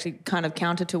way, actually kind of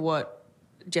counter to what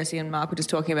Jesse and Mark were just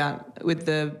talking about with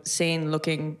the scene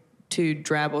looking too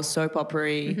drab or soap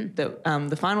opera-y,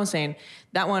 the final scene.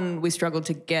 That one we struggled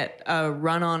to get a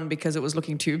run on because it was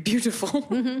looking too beautiful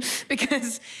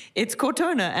because it's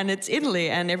Cortona and it's Italy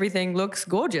and everything looks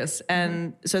gorgeous.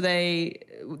 And so they,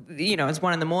 you know, it's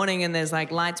 1 a.m. and there's like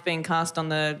lights being cast on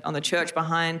the church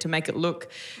behind to make it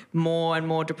look more and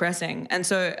more depressing. And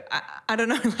so I don't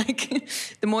know, like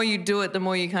the more you do it, the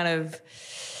more you kind of,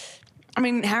 I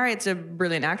mean, Harriet's a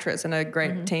brilliant actress and a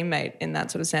great teammate in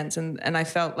that sort of sense. And I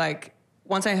felt like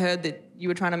once I heard that you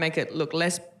were trying to make it look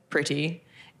less pretty,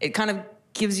 it kind of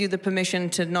gives you the permission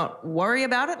to not worry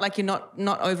about it. Like you're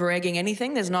not over-egging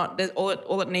anything. There's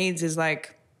all it needs is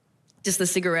like just the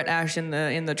cigarette ash in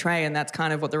the tray, and that's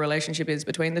kind of what the relationship is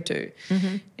between the two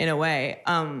in a way.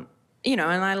 You know,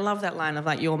 and I love that line of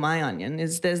like, "You're my onion."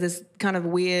 There's this kind of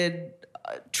weird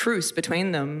truce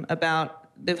between them about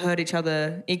they've hurt each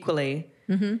other equally,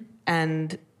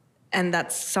 and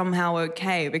that's somehow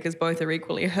okay because both are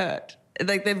equally hurt.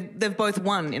 Like they've both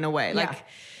won in a way. Like,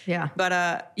 yeah.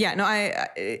 But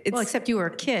it's, well, except you were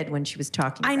a kid when she was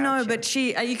talking. I about know, you.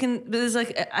 but there's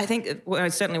like, I think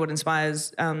certainly what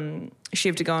inspires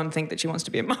Shiv to go and think that she wants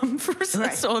to be a mum for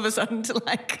all of a sudden to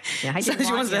like, so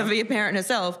she wants to be a parent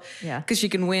herself. Yeah. Because she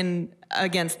can win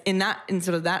against in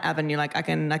sort of that avenue. Like I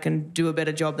can do a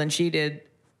better job than she did.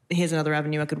 Here's another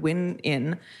avenue I could win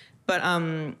in.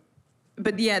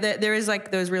 But yeah, there is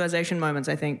like those realization moments,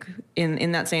 I think,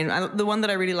 in that scene. The one that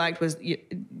I really liked was,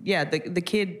 the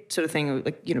kid sort of thing,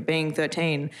 like, you know, being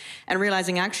 13 and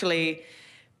realizing actually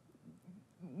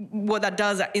what that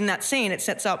does in that scene, it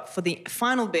sets up for the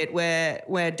final bit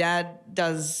where Dad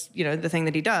does, you know, the thing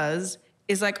that he does,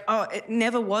 is like, oh, it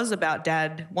never was about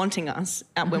Dad wanting us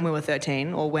when we were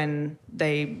 13 or when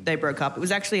they broke up. It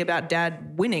was actually about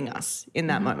Dad winning us in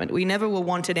that moment. We never were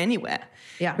wanted anywhere.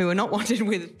 Yeah. We were not wanted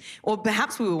with, or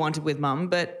perhaps we were wanted with Mum,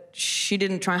 but she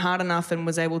didn't try hard enough and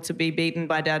was able to be beaten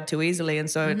by Dad too easily, and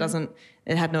so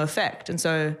it had no effect. And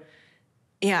so,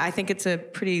 yeah, I think it's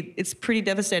pretty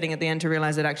devastating at the end to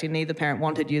realize that actually neither parent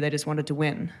wanted you; they just wanted to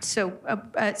win. So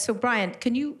Brian,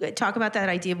 can you talk about that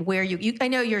idea of where you? I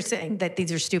know you're saying that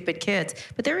these are stupid kids,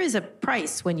 but there is a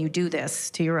price when you do this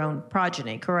to your own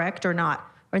progeny, correct or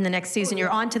not? Or in the next season,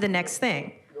 you're on to the next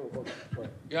thing.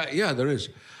 Yeah, there is.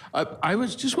 I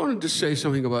was just wanted to say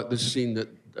something about this scene that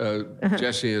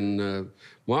Jesse and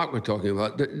Mark were talking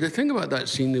about. The thing about that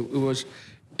scene,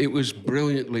 it was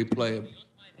brilliantly played.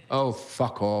 Oh,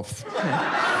 fuck off.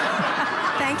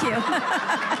 Thank you.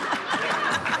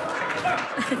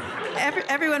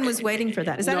 Everyone was waiting for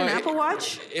that. Is that an Apple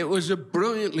Watch? It was a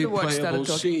brilliantly playable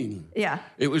scene. Yeah.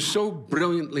 It was so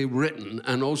brilliantly written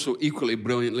and also equally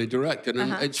brilliantly directed.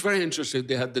 And it's very interesting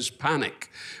they had this panic.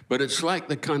 But it's like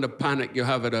the kind of panic you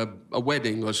have at a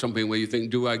wedding or something where you think,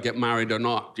 do I get married or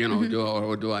not? You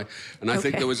know, do I? And I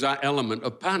think there was that element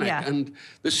of panic. Yeah. And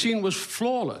the scene was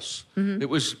flawless. It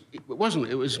was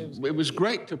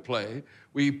great to play.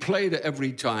 We played it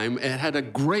every time. It had a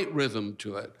great rhythm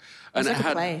to it. And it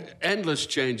had endless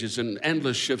changes and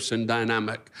endless shifts in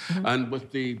dynamic. And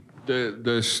with the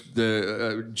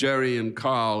Jerry and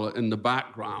Carl in the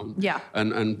background,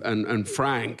 and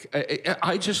Frank,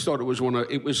 I just thought it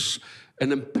was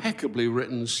an impeccably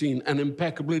written scene and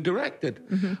impeccably directed.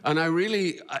 And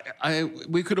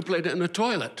we could have played it in a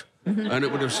toilet. and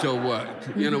it would have still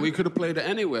worked. You know, we could have played it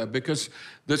anywhere because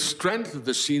the strength of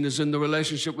the scene is in the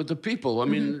relationship with the people. I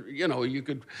mean, you know, you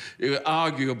could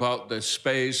argue about the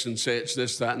space and say it's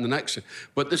this, that, and the next thing,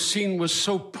 but the scene was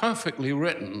so perfectly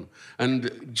written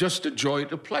and just a joy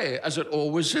to play, as it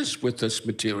always is with this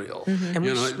material. And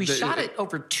You know, we shot it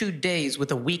over 2 days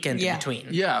with a weekend in between.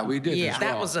 Yeah, we did. Yeah, as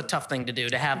that well. was a tough thing to do,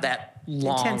 to have that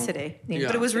long Intensity. Yeah.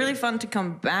 But it was really fun to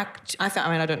come back. I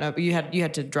mean, I don't know, but you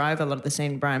had to drive a lot of the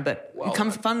scene, Brian. But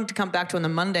fun to come back to on the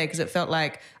Monday because it felt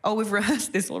like, oh, we've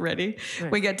rehearsed this already.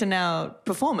 Right. We get to now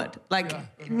perform it, like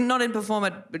not in perform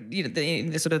it, but you know,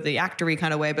 the sort of the actory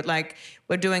kind of way, but like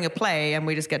we're doing a play and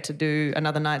we just get to do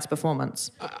another night's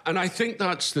performance. And I think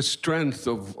that's the strength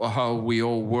of how we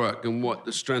all work, and what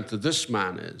the strength of this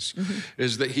man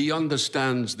is that he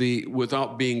understands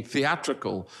without being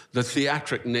theatrical, the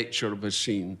theatric nature of a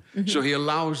scene. So he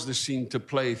allows the scene to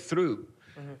play through.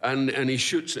 And he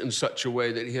shoots it in such a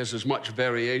way that he has as much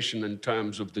variation in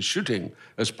terms of the shooting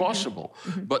as possible.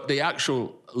 But the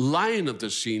actual line of the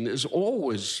scene is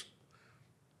always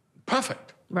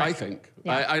perfect, I think.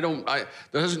 Yeah.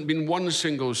 There hasn't been one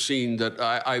single scene that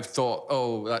I've thought,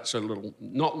 oh, that's a little,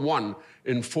 not one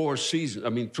in 4 seasons. I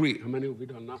mean, 3. How many have we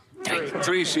done now?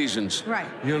 3 seasons. Right.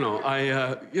 You know,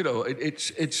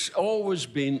 it's always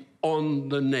been on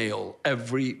the nail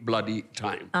every bloody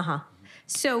time.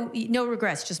 So no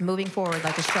regrets, just moving forward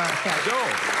like a shark.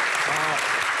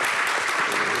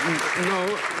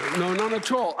 No, none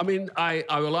at all. I mean, I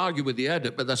will argue with the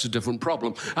edit, but that's a different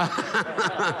problem.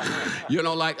 You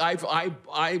know, like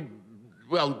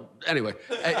well, anyway,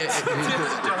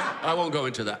 I won't go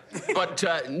into that. But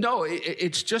no,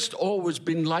 it's just always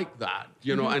been like that,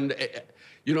 you know, and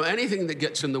you know, anything that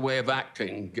gets in the way of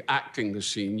acting the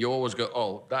scene, you always go,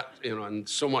 oh, that, you know, and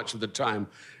so much of the time,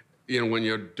 you know, when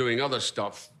you're doing other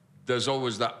stuff, there's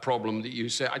always that problem that you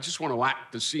say, I just want to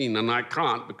act the scene, and I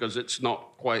can't because it's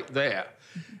not quite there.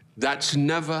 That's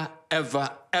never, ever,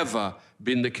 ever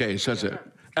been the case, has it?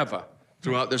 Ever.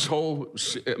 Throughout this whole,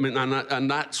 I mean,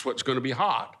 and that's what's going to be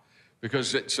hard,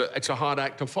 because it's a hard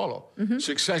act to follow.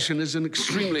 Succession is an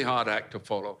extremely hard act to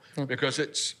follow, because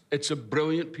it's a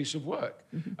brilliant piece of work.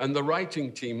 And the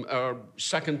writing team are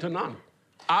second to none.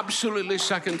 Absolutely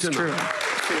second to none.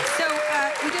 So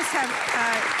we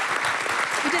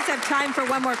just have time for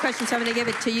one more question, so I'm going to give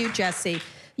it to you, Jesse.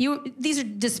 These are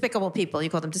despicable people. You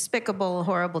call them despicable,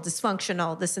 horrible,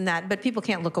 dysfunctional, this and that, but people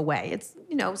can't look away. It's,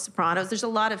 you know, Sopranos. There's a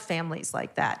lot of families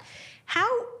like that. How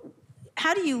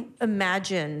do you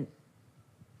imagine,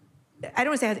 I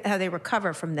don't want to say how they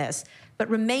recover from this, but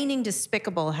remaining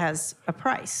despicable has a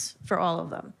price for all of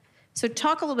them. So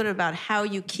talk a little bit about how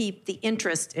you keep the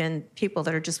interest in people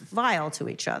that are just vile to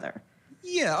each other.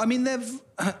 Yeah, I mean,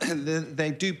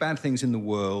 they do bad things in the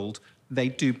world. They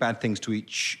do bad things to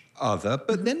each other,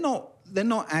 but they're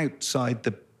not outside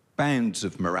the bounds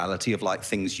of morality, of like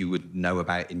things you would know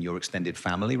about in your extended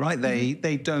family, right?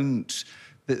 They don't.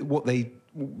 The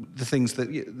things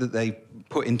that they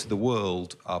put into the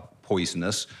world are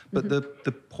poisonous, but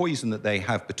the poison that they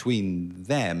have between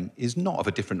them is not of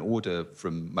a different order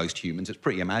from most humans. It's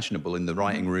pretty imaginable in the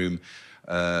writing room.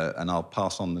 And I'll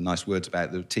pass on the nice words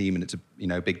about the team, and it's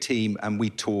a big team, and we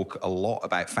talk a lot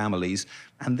about families,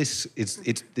 and the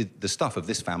stuff of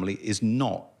this family is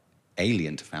not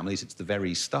alien to families. It's the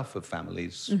very stuff of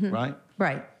families, right?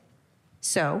 Right.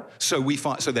 So we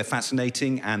find they're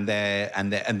fascinating, and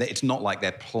it's not like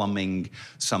they're plumbing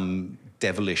some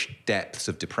devilish depths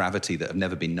of depravity that have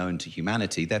never been known to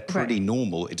humanity. They're pretty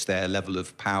normal. It's their level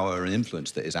of power and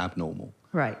influence that is abnormal.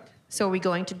 Right. So are we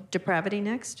going to depravity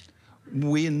next?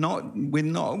 We're not.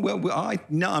 Well,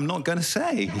 no, I'm not going to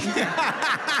say.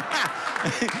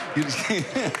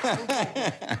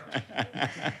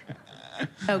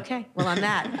 Okay. Well, on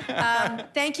that,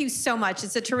 thank you so much.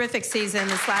 It's a terrific season,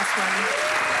 this last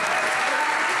one.